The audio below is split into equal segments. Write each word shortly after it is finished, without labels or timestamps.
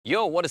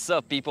Yo, what is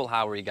up people?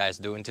 How are you guys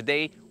doing?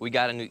 Today we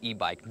got a new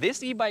e-bike.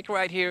 This e-bike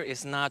right here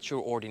is not your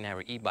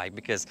ordinary e-bike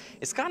because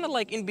it's kind of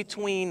like in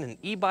between an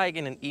e-bike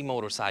and an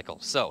e-motorcycle.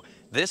 So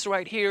this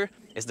right here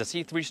is the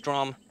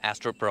C3STROM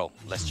Astro Pro.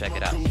 Let's check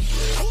it out.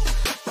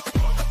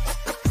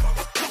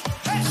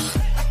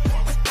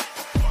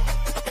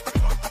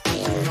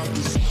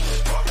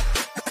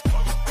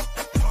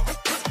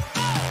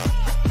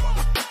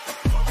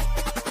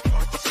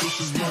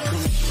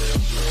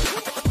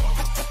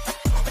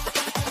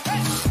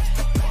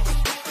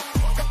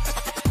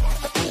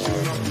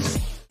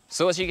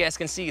 So as you guys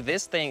can see,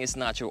 this thing is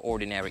not your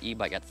ordinary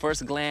e-bike. At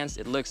first glance,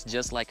 it looks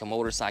just like a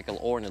motorcycle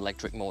or an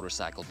electric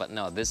motorcycle, but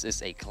no, this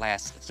is a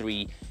Class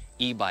 3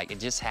 e-bike. It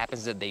just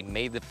happens that they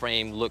made the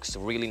frame looks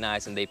really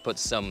nice and they put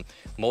some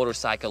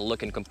motorcycle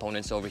looking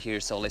components over here.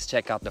 So let's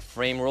check out the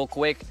frame real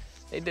quick.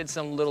 They did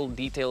some little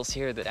details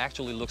here that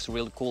actually looks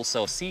really cool.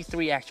 So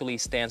C3 actually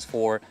stands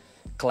for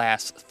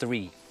Class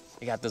 3.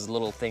 You got those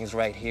little things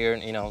right here,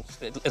 and you know,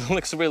 it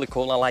looks really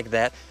cool. I like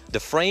that. The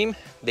frame,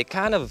 they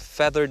kind of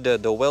feathered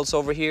the welds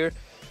over here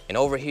and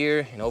over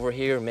here and over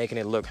here, making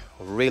it look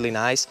really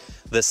nice.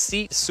 The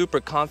seat,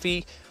 super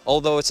comfy.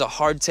 Although it's a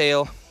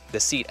hardtail, the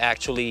seat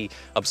actually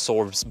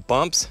absorbs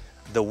bumps.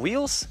 The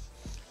wheels,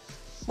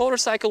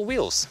 motorcycle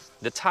wheels.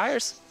 The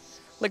tires,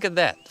 look at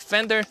that.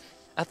 Fender,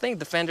 I think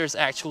the fender is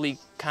actually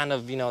kind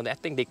of, you know, I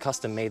think they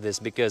custom made this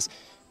because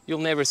you'll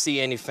never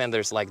see any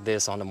fenders like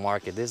this on the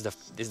market. This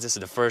is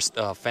the first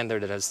fender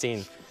that I've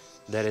seen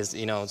that is,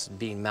 you know, it's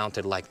being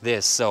mounted like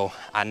this. So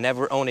I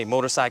never own a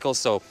motorcycle,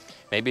 so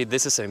maybe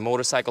this is a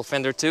motorcycle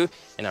fender too.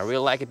 And I really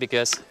like it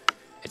because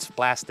it's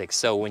plastic.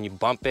 So when you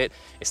bump it,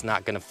 it's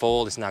not gonna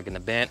fold, it's not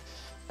gonna bend.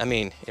 I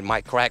mean, it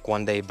might crack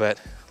one day,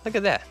 but look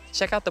at that.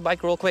 Check out the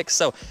bike real quick.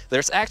 So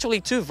there's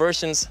actually two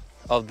versions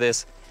of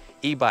this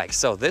e-bike.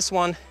 So this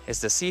one is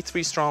the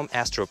C3STROM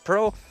Astro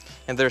Pro,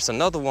 and there's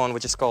another one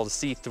which is called the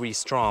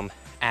C3STROM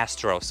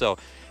Astro. So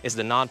it's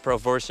the non-pro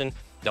version.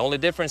 The only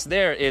difference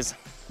there is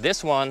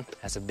this one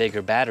has a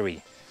bigger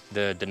battery.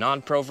 The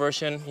non-pro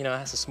version, you know,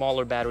 has a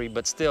smaller battery,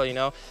 but still, you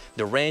know,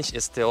 the range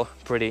is still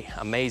pretty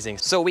amazing.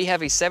 So we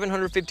have a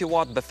 750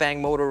 watt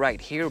Bafang motor right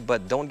here,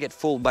 but don't get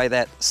fooled by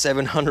that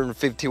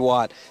 750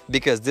 watt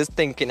because this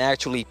thing can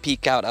actually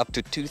peak out up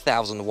to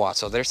 2000 watts.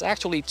 So there's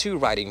actually two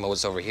riding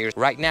modes over here.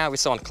 Right now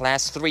it's on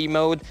Class 3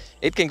 mode.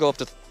 It can go up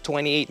to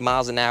 28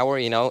 miles an hour,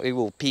 you know, it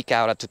will peak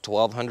out up to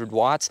 1200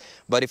 watts.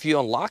 But if you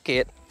unlock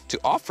it to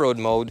off-road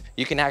mode,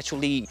 you can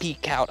actually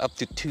peak out up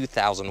to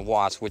 2000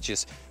 watts, which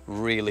is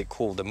really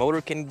cool. The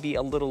motor can be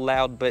a little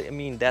loud, but I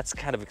mean, that's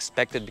kind of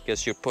expected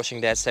because you're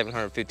pushing that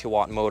 750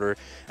 watt motor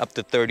up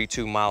to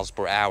 32 miles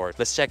per hour.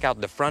 Let's check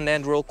out the front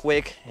end real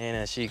quick. And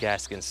as you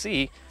guys can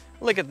see,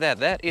 look at that.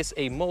 That is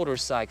a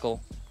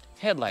motorcycle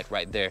headlight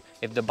right there.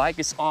 If the bike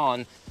is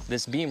on,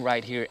 this beam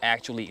right here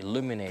actually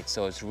illuminates,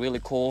 so it's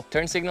really cool.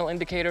 Turn signal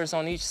indicators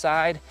on each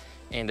side,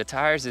 and the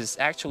tires is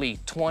actually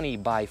 20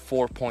 by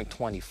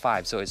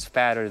 4.25, so it's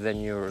fatter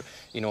than your,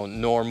 you know,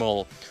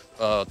 normal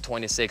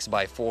 26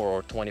 by 4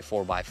 or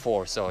 24 by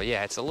 4. So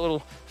yeah, it's a little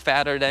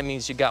fatter. That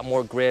means you got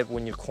more grip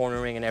when you're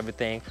cornering and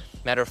everything.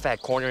 Matter of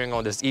fact, cornering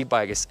on this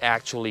e-bike is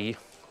actually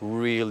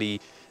really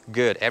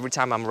good. Every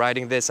time I'm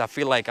riding this, I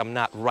feel like I'm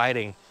not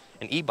riding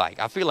an e-bike.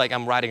 I feel like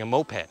I'm riding a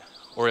moped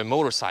or a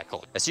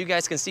motorcycle. As you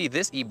guys can see,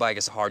 this e-bike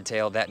is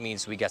hardtail. That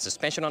means we got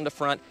suspension on the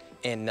front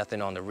and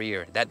nothing on the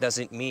rear. That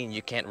doesn't mean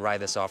you can't ride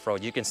this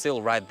off-road. You can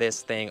still ride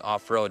this thing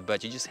off-road,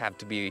 but you just have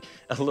to be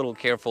a little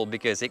careful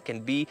because it can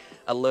be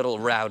a little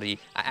rowdy.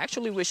 I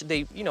actually wish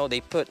they, you know, they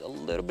put a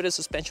little bit of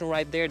suspension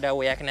right there. That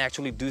way I can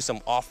actually do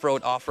some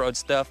off-road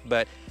stuff.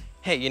 But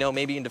hey, you know,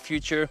 maybe in the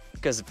future,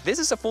 because if this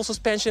is a full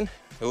suspension,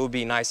 it would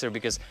be nicer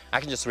because I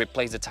can just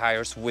replace the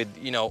tires with,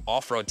 you know,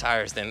 off-road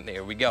tires. Then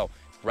there we go,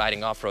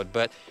 riding off-road.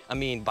 But I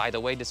mean, by the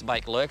way this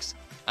bike looks,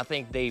 I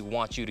think they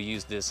want you to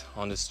use this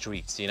on the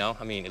streets, you know?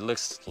 I mean, it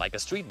looks like a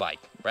street bike,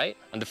 right?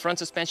 On the front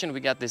suspension, we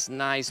got this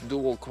nice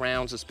dual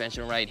crown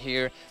suspension right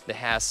here that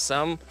has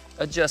some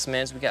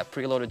adjustments. We got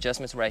preload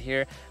adjustments right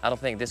here. I don't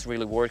think this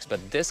really works, but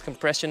this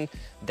compression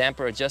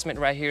damper adjustment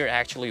right here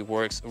actually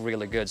works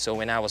really good. So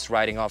when I was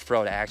riding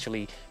off-road, I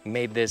actually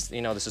made this,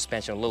 you know, the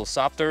suspension a little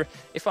softer.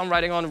 If I'm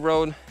riding on the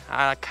road,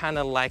 I kind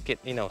of like it,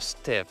 you know,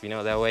 stiff, you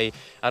know, that way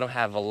I don't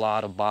have a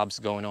lot of bobs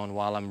going on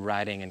while I'm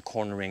riding and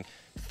cornering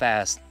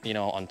fast, you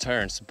know, on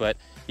turns. But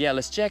yeah,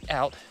 let's check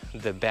out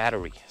the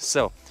battery.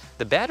 So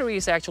the battery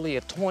is actually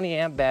a 20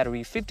 amp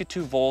battery,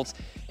 52 volts,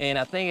 and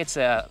I think it's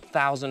a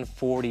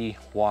 1040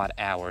 watt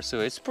hour.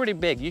 So it's pretty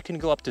big. You can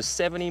go up to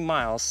 70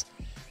 miles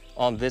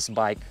on this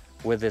bike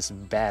with this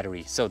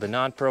battery. So the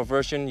non-pro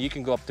version, you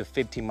can go up to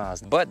 50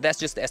 miles, but that's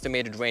just the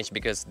estimated range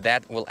because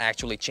that will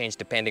actually change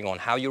depending on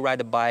how you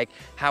ride the bike,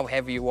 how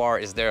heavy you are.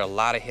 Is there a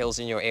lot of hills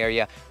in your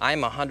area?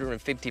 I'm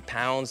 150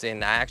 pounds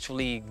and I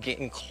actually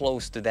getting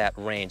close to that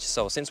range.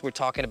 So since we're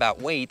talking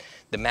about weight,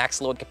 the max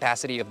load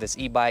capacity of this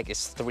e-bike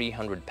is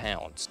 300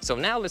 pounds. So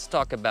now let's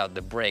talk about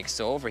the brakes.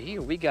 So over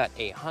here we got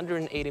a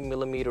 180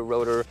 millimeter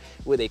rotor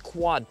with a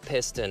quad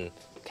piston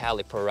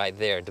caliper right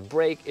there. The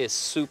brake is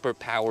super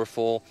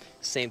powerful.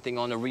 Same thing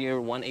on the rear,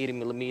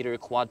 180mm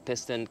quad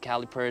piston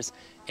calipers,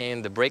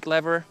 and the brake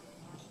lever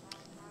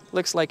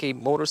looks like a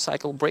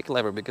motorcycle brake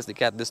lever because they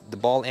got the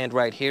ball end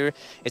right here.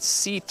 It's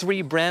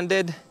C3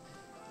 branded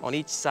on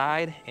each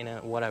side,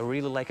 and what I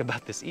really like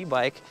about this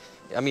e-bike,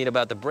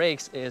 about the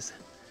brakes, is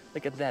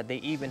look at that. They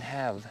even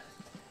have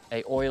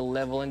a oil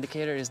level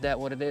indicator. Is that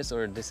what it is,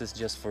 or this is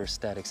just for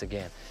aesthetics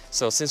again?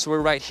 So since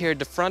we're right here at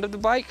the front of the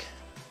bike,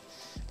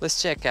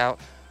 let's check out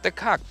the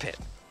cockpit.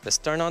 Let's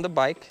turn on the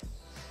bike.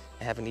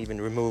 I haven't even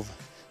removed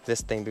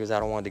this thing because I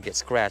don't want it to get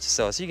scratched.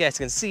 So as you guys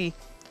can see,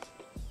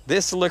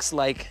 this looks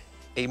like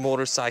a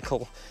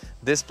motorcycle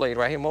display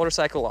right here,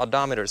 motorcycle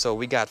odometer. So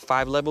we got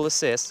 5 level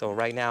assist. So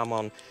right now I'm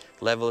on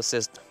level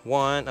assist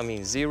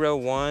 0,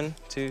 1,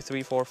 2,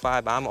 3, 4,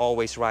 5. I'm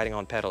always riding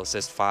on pedal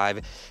assist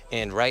 5.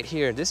 And right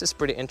here, this is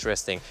pretty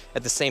interesting.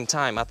 At the same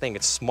time, I think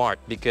it's smart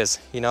because,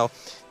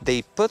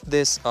 they put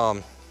this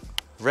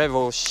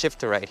revo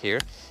shifter right here.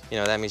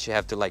 That means you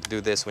have to like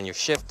do this when you're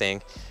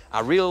shifting.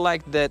 I really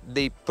like that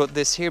they put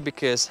this here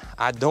because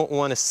I don't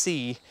want to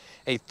see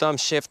a thumb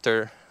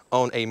shifter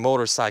on a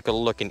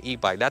motorcycle looking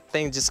e-bike. That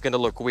thing's just gonna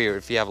look weird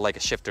if you have like a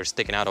shifter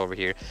sticking out over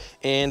here.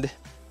 And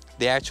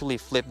they actually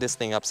flip this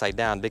thing upside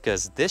down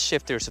because this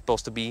shifter is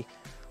supposed to be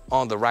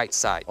on the right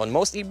side. On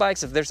most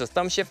e-bikes, if there's a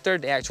thumb shifter,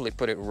 they actually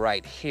put it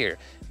right here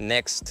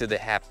next to the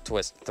half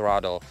twist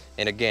throttle.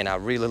 And again, I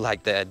really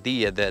like the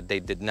idea that they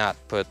did not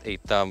put a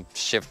thumb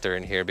shifter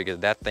in here because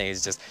that thing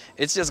is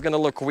it's just gonna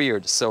look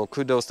weird. So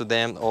kudos to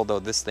them, although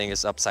this thing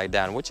is upside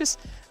down, which is,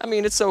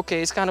 it's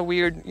okay. It's kind of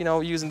weird,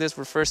 using this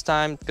for the first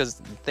time because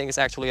the thing is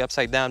actually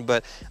upside down.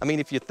 But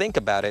if you think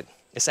about it,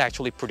 it's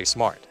actually pretty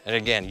smart. And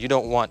again, you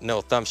don't want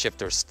no thumb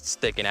shifters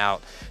sticking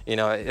out.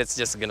 It's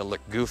just gonna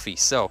look goofy.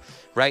 So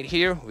right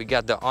here, we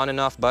got the on and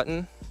off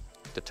button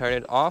to turn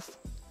it off.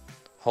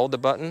 Hold the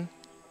button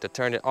to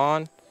turn it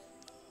on.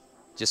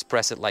 Just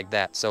press it like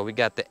that. So we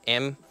got the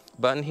M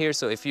button here.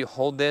 So if you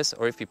hold this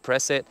or if you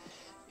press it,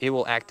 it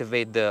will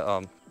activate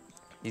the,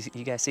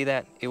 you guys see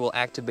that? It will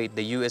activate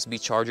the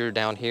USB charger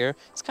down here.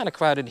 It's kind of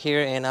crowded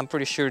here, and I'm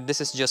pretty sure this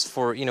is just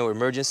for,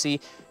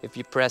 emergency. If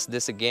you press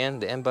this again,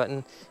 the M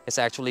button, it's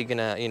actually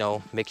gonna,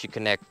 make you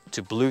connect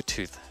to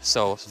Bluetooth.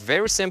 So it's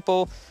very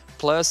simple,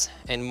 plus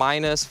and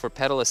minus for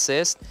pedal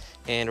assist.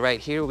 And right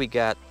here we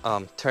got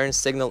turn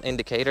signal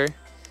indicator.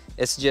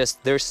 It's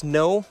just, there's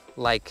no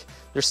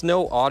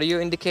audio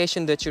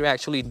indication that you're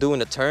actually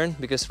doing a turn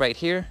because right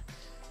here,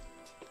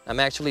 I'm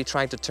actually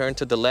trying to turn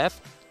to the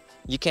left.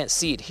 You can't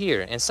see it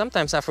here, and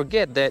sometimes I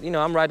forget that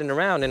I'm riding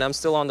around and I'm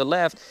still on the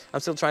left. I'm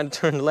still trying to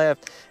turn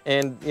left,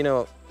 and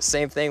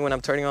same thing when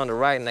I'm turning on the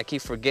right, and I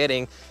keep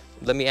forgetting.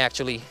 Let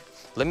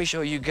me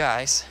show you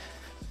guys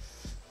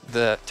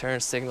the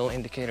turn signal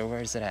indicator. Where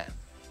is it at?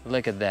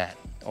 Look at that.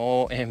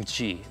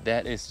 OMG,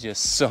 that is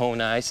just so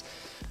nice.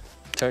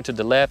 Turn to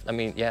the left.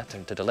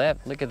 Turn to the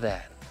left. Look at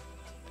that.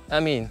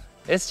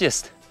 It's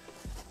just,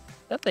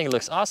 that thing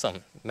looks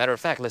awesome. Matter of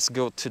fact, let's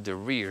go to the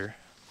rear.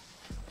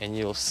 And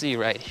you'll see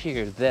right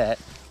here that,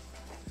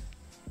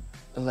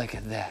 look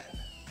at that.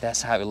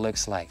 That's how it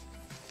looks like.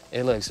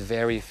 It looks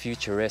very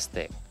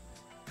futuristic.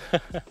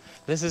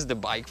 This is the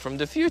bike from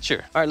the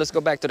future. All right, let's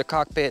go back to the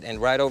cockpit, and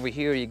right over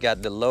here you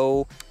got the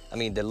low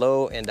and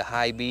the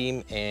high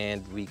beam,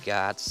 and we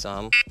got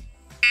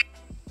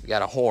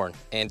a horn.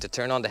 And to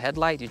turn on the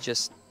headlight, you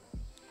just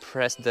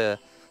press the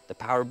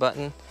power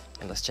button,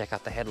 and let's check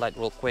out the headlight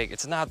real quick.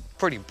 It's not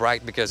pretty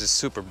bright because it's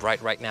super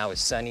bright right now.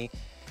 It's sunny.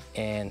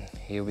 And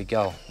here we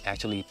go.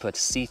 Actually put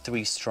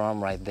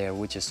C3STROM right there,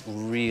 which is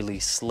really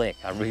slick.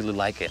 I really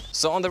like it.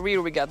 So on the rear,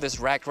 we got this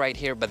rack right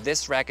here, but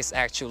this rack is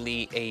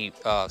actually a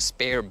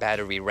spare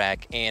battery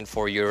rack and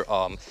for your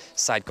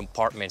side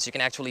compartments. You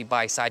can actually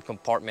buy side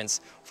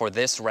compartments for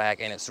this rack,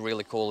 and it's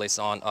really cool. It's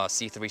on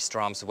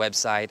C3STROM's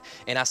website.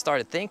 And I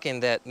started thinking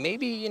that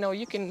maybe,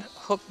 you can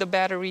hook the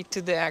battery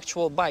to the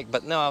actual bike,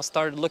 but no, I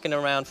started looking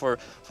around for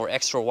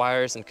extra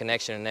wires and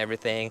connection and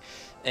everything.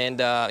 And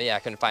yeah, I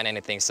couldn't find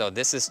anything. So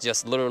this is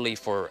just literally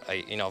for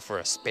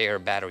a spare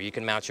battery. You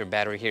can mount your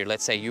battery here.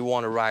 Let's say you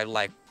want to ride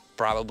like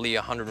probably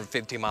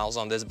 150 miles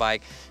on this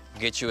bike,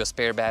 get you a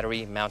spare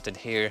battery mounted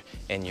here,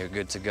 and you're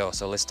good to go.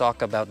 So let's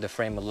talk about the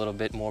frame a little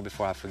bit more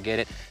before I forget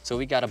it. So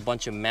we got a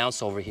bunch of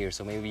mounts over here.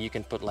 So maybe you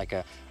can put like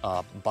a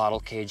bottle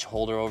cage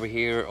holder over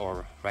here,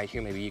 or right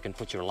here, maybe you can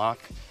put your lock.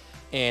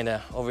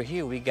 And over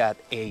here we got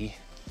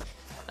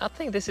I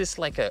think this is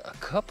like a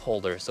cup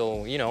holder.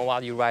 So,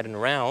 while you're riding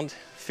around,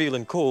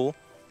 feeling cool,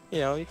 you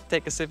can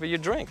take a sip of your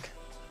drink.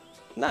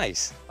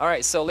 Nice. All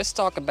right, so let's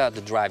talk about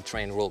the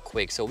drivetrain real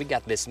quick. So we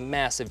got this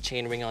massive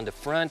chainring on the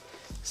front,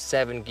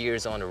 7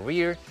 gears on the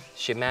rear,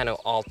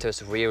 Shimano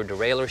Altus rear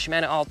derailleur.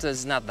 Shimano Altus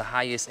is not the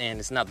highest end,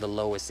 it's not the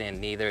lowest end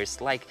neither.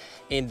 It's like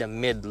in the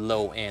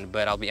mid-low end,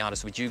 but I'll be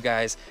honest with you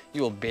guys,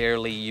 you will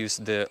barely use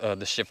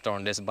the shifter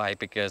on this bike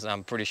because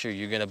I'm pretty sure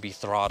you're gonna be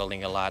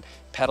throttling a lot.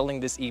 Pedaling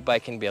this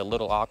e-bike can be a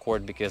little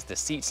awkward because the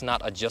seat's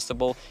not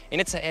adjustable, and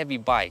it's a heavy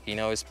bike,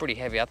 it's pretty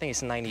heavy. I think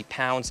it's 90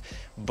 pounds,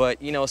 but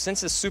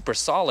since it's super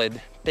solid,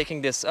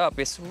 picking this up,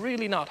 it's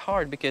really not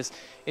hard because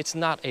it's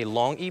not a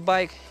long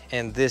e-bike,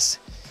 and this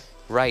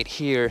right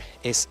here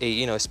is a,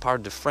 you know, it's part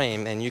of the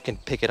frame, and you can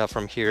pick it up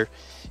from here,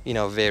 you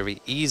know,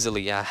 very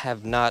easily. I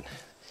have not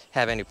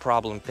have any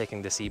problem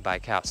picking this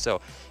e-bike out. So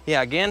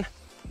yeah, again,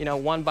 you know,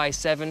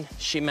 1x7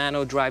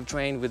 Shimano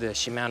drivetrain with a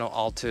Shimano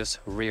Altus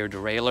rear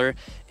derailleur.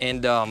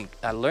 And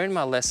I learned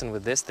my lesson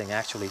with this thing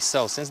actually.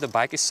 So since the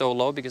bike is so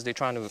low, because they're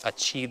trying to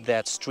achieve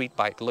that street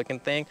bike looking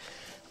thing,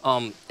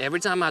 every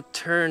time I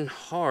turn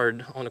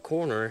hard on a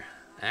corner,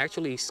 I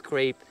actually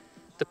scrape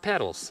the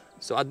pedals.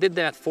 So I did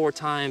that 4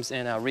 times,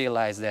 and I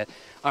realized that,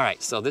 all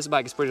right, so this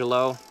bike is pretty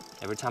low.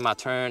 Every time I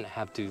turn, I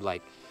have to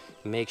like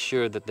make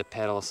sure that the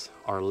pedals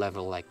are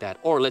level like that.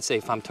 Or let's say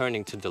if I'm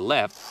turning to the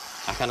left,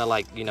 I kind of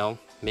like, you know,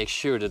 make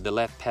sure that the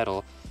left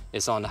pedal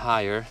is on the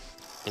higher.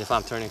 And if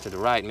I'm turning to the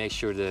right, make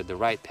sure that the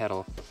right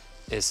pedal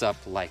is up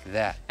like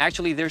that.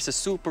 Actually, there's a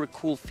super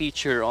cool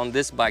feature on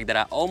this bike that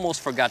I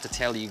almost forgot to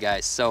tell you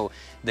guys. So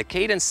the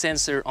cadence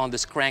sensor on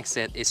this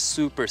crankset is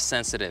super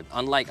sensitive.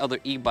 Unlike other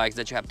e-bikes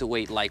that you have to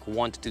wait like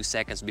 1 to 2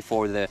 seconds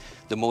before the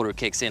motor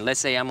kicks in.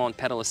 Let's say I'm on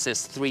pedal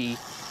assist 3.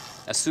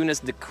 As soon as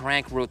the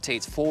crank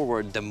rotates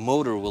forward, the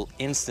motor will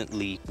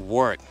instantly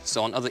work.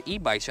 So on other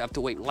e-bikes, you have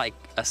to wait like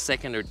a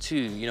second or 2,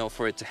 you know,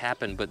 for it to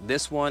happen. But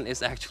this one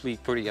is actually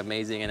pretty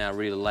amazing, and I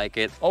really like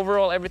it.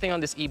 Overall, everything on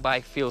this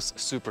e-bike feels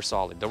super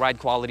solid. The ride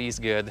quality is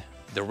good.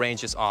 The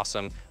range is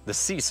awesome. The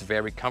seat's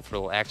very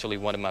comfortable, actually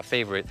one of my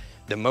favorite.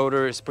 The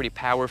motor is pretty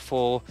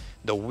powerful.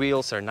 The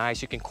wheels are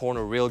nice. You can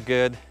corner real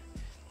good.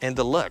 And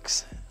the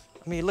looks,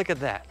 I mean, look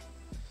at that.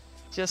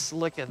 Just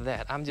look at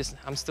that. I'm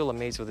still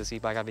amazed with this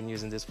e-bike. I've been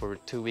using this for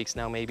 2 weeks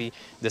now, maybe.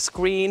 The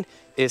screen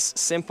is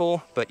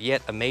simple, but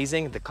yet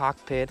amazing. The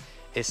cockpit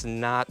is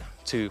not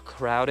too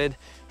crowded.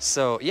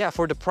 So yeah,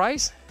 for the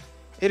price,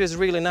 it is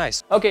really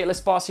nice. Okay,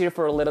 let's pause here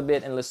for a little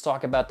bit and let's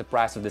talk about the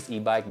price of this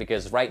e-bike,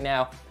 because right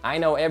now, I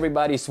know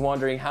everybody's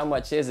wondering how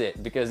much is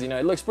it, because you know,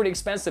 it looks pretty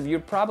expensive.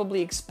 You're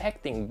probably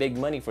expecting big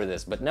money for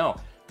this, but no.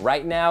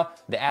 Right now,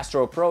 the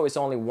Astro Pro is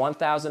only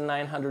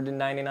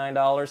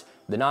 $1,999.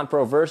 The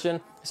non-Pro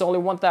version is only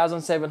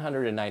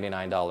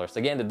 $1,799.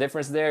 Again, the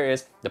difference there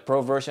is the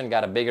Pro version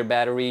got a bigger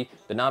battery,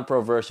 the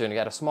non-Pro version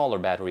got a smaller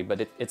battery,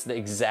 but it's the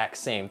exact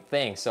same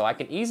thing. So I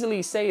can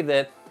easily say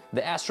that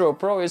the Astro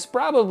Pro is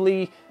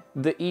probably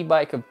the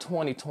e-bike of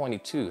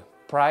 2022.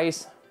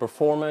 Price,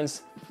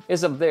 performance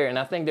is up there, and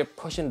I think they're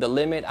pushing the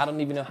limit. I don't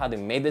even know how they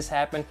made this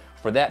happen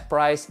for that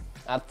price.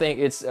 I think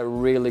it's a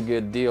really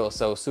good deal.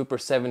 So Super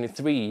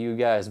 73, you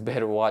guys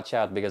better watch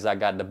out, because I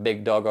got the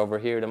big dog over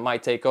here that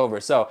might take over.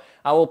 So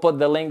I will put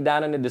the link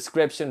down in the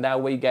description.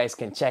 That way you guys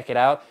can check it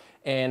out.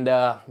 And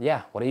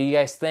yeah, what do you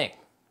guys think?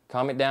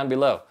 Comment down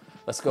below.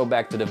 Let's go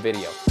back to the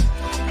video.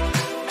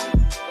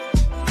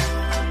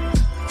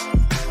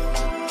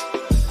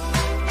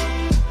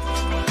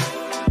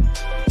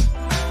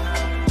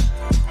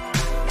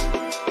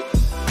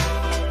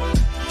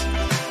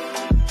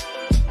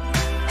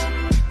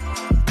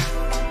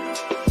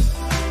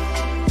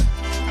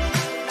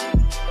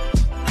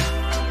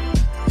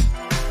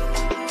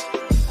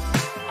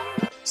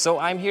 So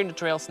I'm here in the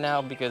trails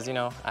now because, you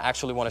know, I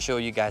actually want to show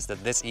you guys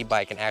that this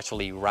e-bike can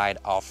actually ride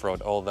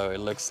off-road, although it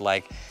looks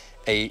like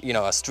a, you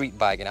know, a street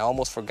bike. And I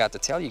almost forgot to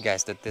tell you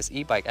guys that this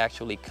e-bike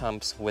actually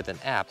comes with an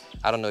app.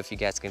 I don't know if you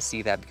guys can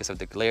see that because of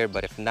the glare,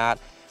 but if not,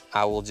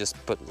 I will just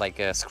put like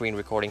a screen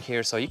recording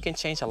here, so you can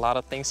change a lot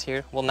of things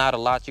here. Well, not a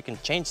lot, you can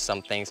change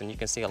some things, and you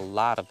can see a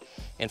lot of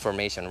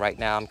information. Right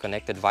now I'm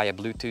connected via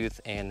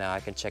Bluetooth, and I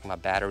can check my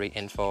battery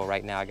info.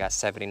 Right now I got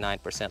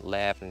 79%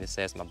 left, and it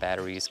says my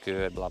battery is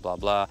good, blah blah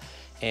blah.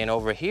 And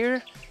over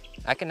here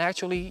I can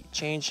actually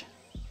change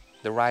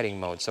the riding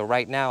mode. So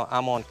right now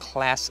I'm on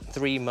class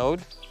 3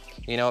 mode.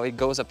 You know, it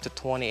goes up to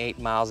 28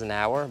 miles an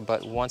hour,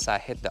 but once I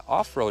hit the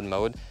off-road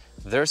mode,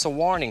 there's a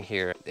warning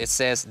here. It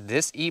says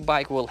this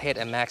e-bike will hit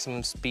a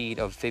maximum speed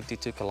of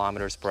 52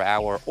 kilometers per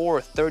hour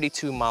or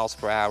 32 miles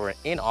per hour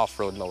in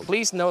off-road mode.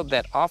 Please note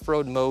that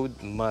off-road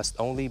mode must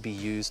only be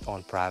used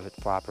on private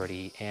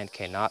property and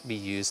cannot be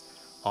used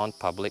on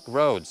public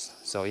roads.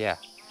 So yeah,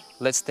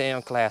 let's stay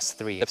on class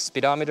 3. The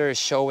speedometer is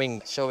showing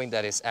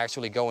that it's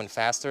actually going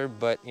faster,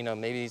 but you know,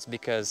 maybe it's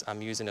because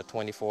I'm using a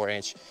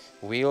 24-inch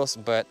wheels,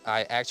 but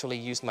I actually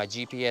used my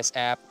GPS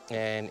app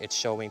and it's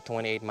showing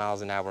 28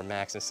 miles an hour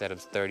max instead of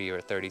 30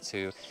 or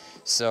 32.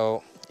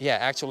 So yeah,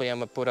 actually I'm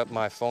gonna put up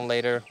my phone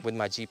later with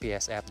my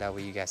GPS app, that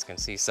way you guys can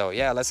see. So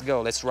yeah, let's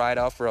go, let's ride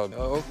off-road.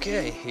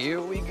 Okay,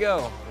 here we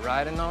go,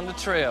 riding on the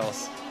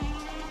trails.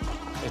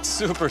 It's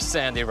super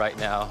sandy right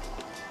now,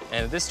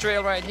 and this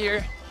trail right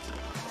here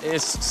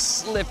is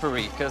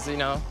slippery because, you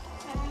know,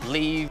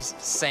 leaves,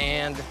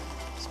 sand,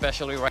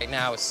 especially right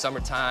now, it's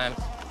summertime.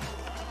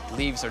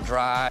 Leaves are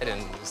dried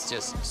and it's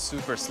just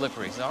super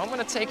slippery. So I'm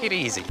gonna take it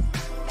easy.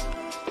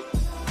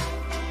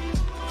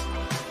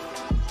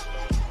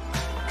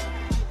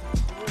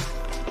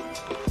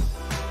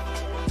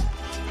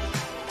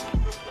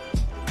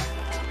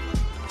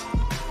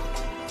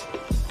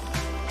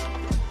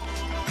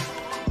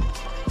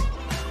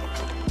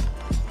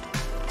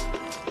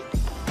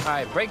 All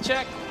right, brake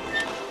check.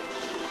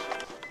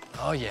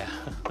 Oh yeah.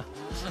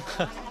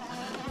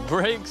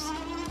 Brakes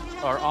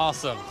are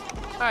awesome.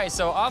 All right,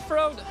 so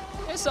off-road,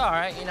 it's all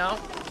right, you know,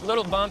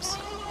 little bumps,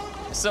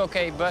 it's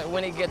okay, but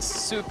when it gets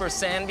super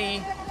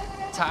sandy,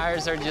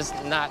 tires are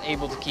just not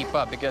able to keep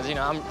up because, you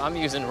know, I'm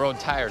using road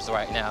tires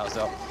right now,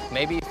 so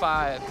maybe if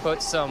I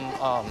put some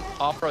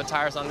off-road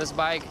tires on this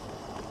bike,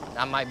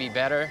 that might be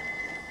better.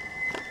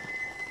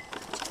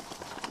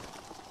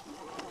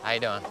 How you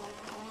doing?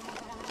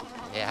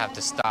 Yeah, I have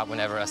to stop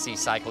whenever I see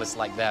cyclists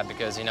like that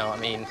because, you know, I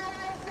mean,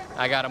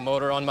 I got a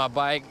motor on my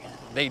bike,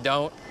 they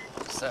don't.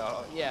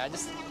 So, yeah,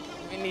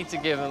 we need to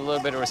give them a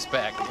little bit of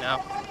respect, you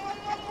know?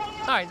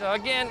 All right, so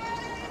again,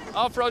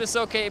 off-road is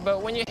okay,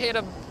 but when you hit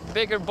a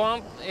bigger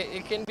bump,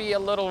 it can be a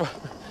little,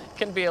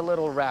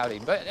 rowdy,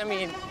 but I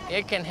mean,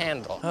 it can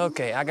handle.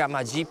 Okay, I got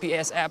my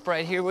GPS app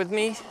right here with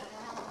me,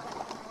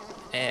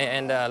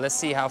 and let's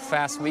see how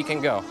fast we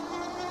can go.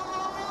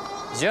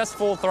 Just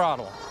full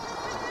throttle.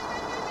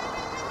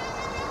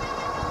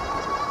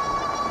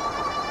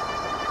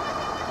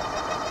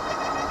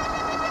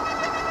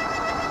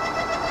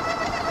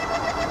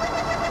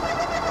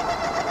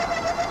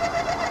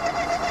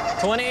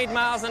 "28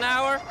 miles an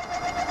hour,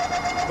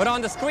 but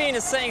on the screen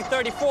it's saying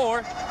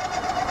 34.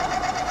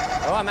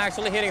 Oh, I'm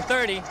actually hitting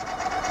 30.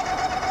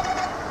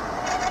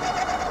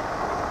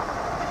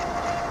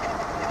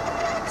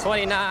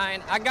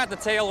 29. I got the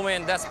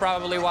tailwind, that's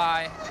probably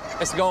why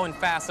it's going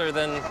faster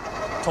than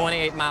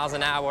 28 miles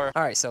an hour.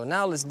 All right, so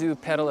now let's do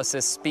pedal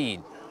assist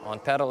speed. On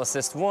pedal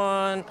assist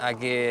 1, I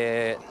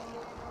get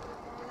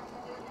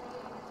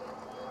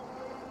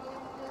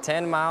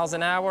 10 miles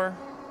an hour.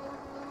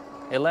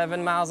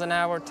 11 miles an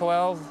hour,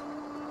 12.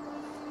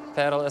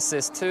 Pedal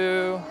assist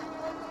 2,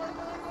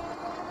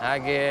 I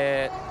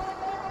get,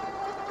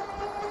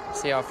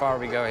 see how far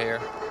we go here.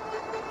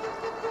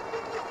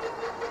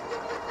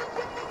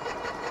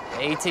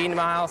 18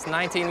 miles,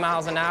 19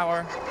 miles an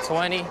hour,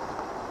 20,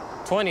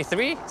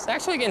 23. It's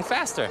actually getting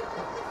faster.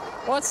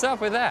 What's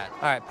up with that?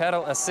 All right,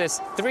 pedal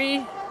assist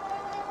 3.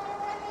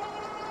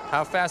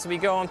 How fast we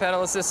go on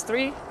pedal assist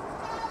 3?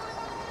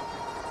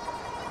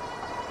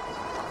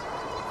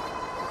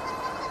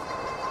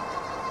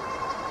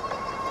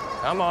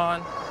 Come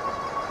on.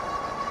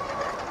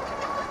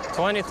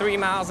 23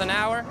 miles an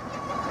hour.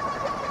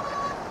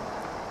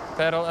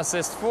 Pedal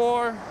assist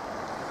 4.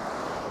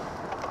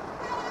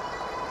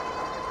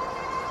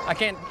 I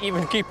can't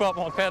even keep up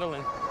on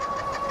pedaling.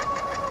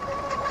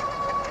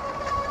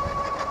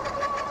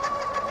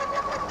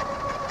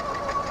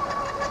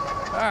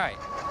 All right,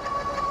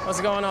 what's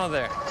going on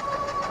there?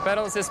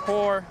 Pedal assist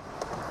 4.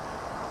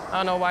 I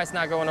don't know why it's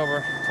not going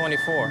over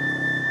 24.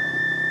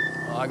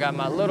 Well, I got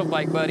my little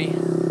bike buddy.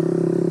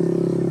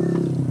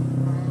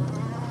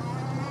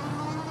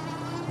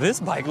 This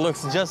bike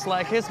looks just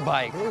like his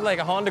bike. It looks like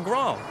a Honda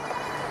Grom.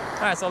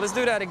 All right, so let's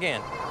do that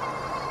again.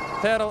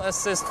 Pedal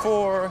assist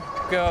 4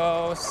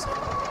 goes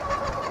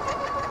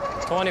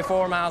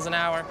 24 miles an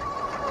hour.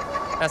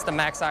 That's the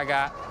max I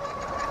got.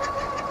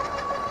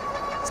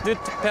 Let's do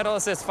pedal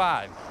assist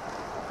 5.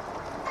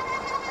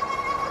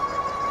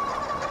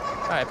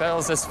 All right, pedal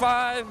assist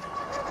 5.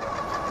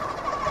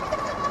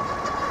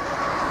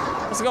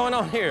 What's going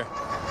on here?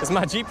 Is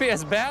my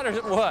GPS bad or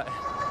what?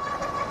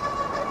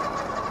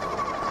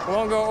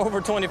 Won't go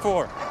over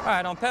 24. All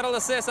right, on pedal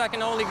assist, I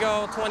can only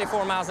go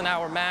 24 miles an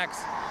hour max.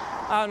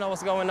 I don't know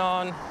what's going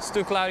on. It's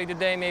too cloudy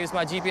today. Maybe it's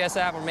my GPS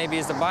app or maybe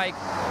it's the bike.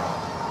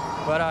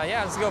 But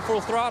yeah, let's go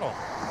full throttle.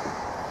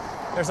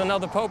 There's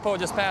another Popo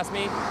just past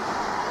me.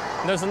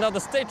 There's another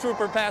state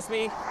trooper past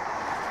me.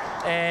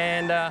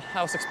 And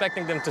I was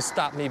expecting them to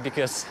stop me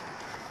because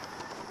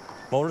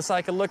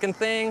motorcycle looking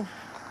thing,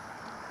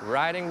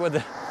 riding with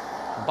a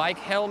bike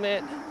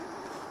helmet,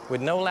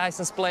 with no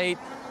license plate.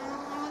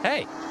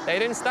 Hey, they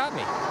didn't stop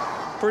me.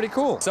 Pretty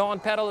cool. So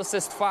on pedal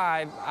assist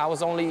 5, I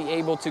was only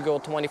able to go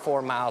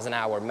 24 miles an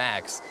hour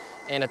max.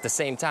 And at the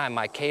same time,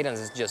 my cadence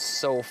is just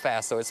so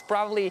fast. So it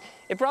probably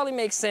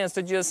makes sense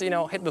to just, you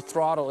know, hit the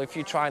throttle if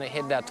you're trying to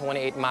hit that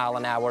 28 mile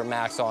an hour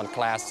max on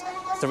class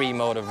 3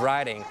 mode of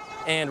riding.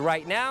 And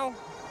right now,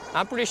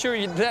 I'm pretty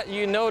sure that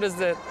you notice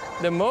that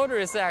the motor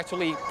is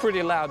actually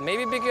pretty loud.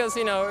 Maybe because,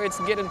 you know, it's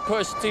getting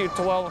pushed to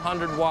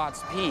 1200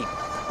 watts peak.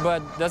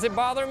 But does it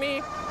bother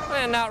me?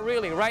 Eh, not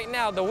really. Right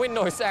now, the wind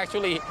noise is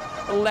actually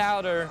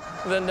louder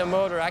than the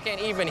motor. I can't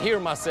even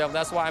hear myself.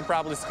 That's why I'm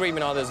probably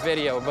screaming on this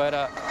video. But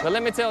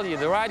let me tell you,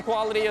 the ride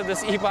quality of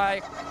this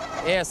e-bike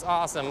is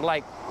awesome.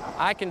 Like,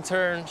 I can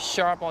turn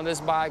sharp on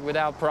this bike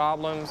without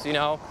problems, you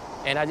know,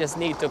 and I just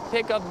need to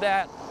pick up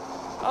that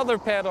other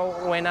pedal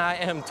when I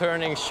am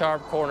turning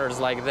sharp corners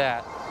like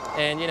that.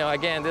 And, you know,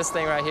 again, this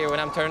thing right here, when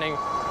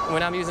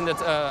I'm using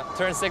the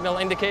turn signal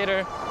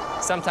indicator,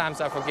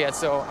 sometimes I forget.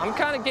 So I'm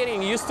kind of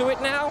getting used to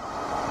it now.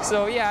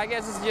 So yeah, I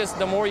guess it's just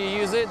the more you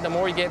use it, the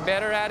more you get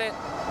better at it.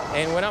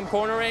 And when I'm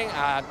cornering,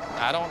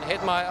 I don't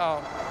hit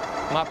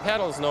my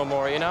pedals no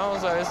more, you know?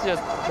 So it's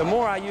just, the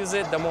more I use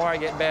it, the more I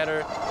get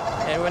better.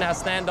 And when I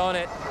stand on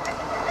it,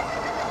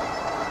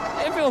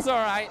 it feels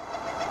all right.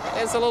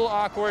 It's a little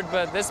awkward,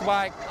 but this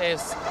bike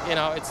is, you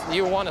know,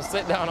 you want to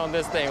sit down on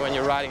this thing when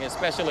you're riding,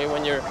 especially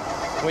when you're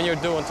when you're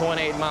doing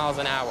 28 miles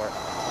an hour.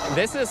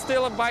 This is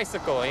still a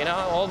bicycle, you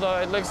know, although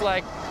it looks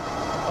like,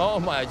 oh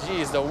my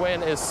geez, the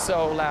wind is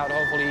so loud.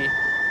 Hopefully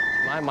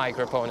my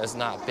microphone is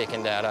not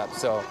picking that up.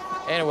 So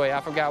anyway,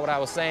 I forgot what I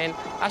was saying.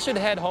 I should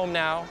head home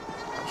now,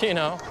 you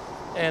know,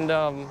 and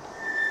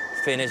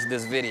finish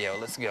this video.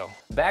 Let's go.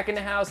 Back in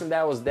the house, and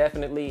that was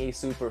definitely a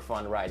super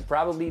fun ride.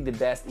 Probably the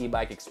best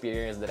e-bike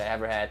experience that I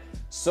ever had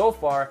so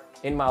far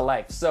in my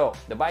life. So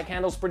the bike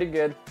handles pretty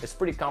good. It's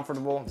pretty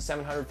comfortable. The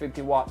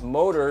 750 watt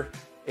motor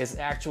is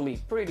actually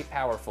pretty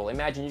powerful.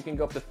 Imagine you can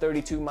go up to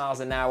 32 miles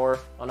an hour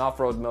on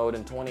off-road mode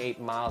and 28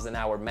 miles an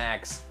hour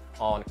max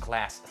on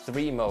class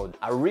 3 mode.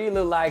 I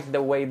really like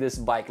the way this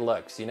bike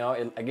looks, you know,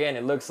 again,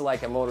 it looks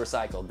like a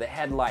motorcycle. The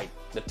headlight,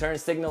 the turn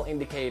signal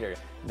indicator,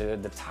 the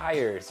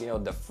tires, you know,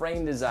 the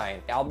frame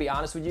design. I'll be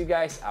honest with you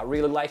guys, I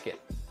really like it.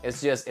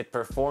 It's just, it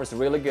performs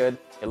really good.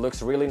 It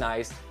looks really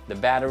nice. The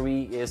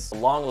battery is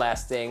long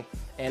lasting.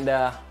 And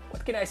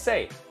what can I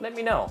say? Let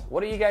me know.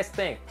 What do you guys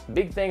think?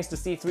 Big thanks to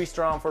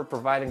C3STROM for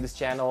providing this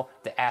channel.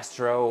 The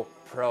Astro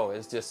Pro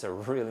is just a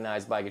really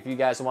nice bike. If you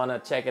guys want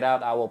to check it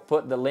out, I will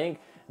put the link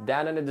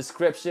down in the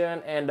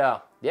description. And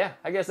yeah,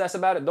 I guess that's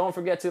about it. Don't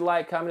forget to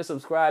like, comment, and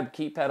subscribe.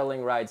 Keep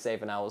pedaling, ride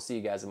safe, and I will see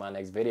you guys in my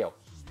next video.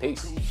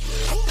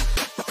 Peace.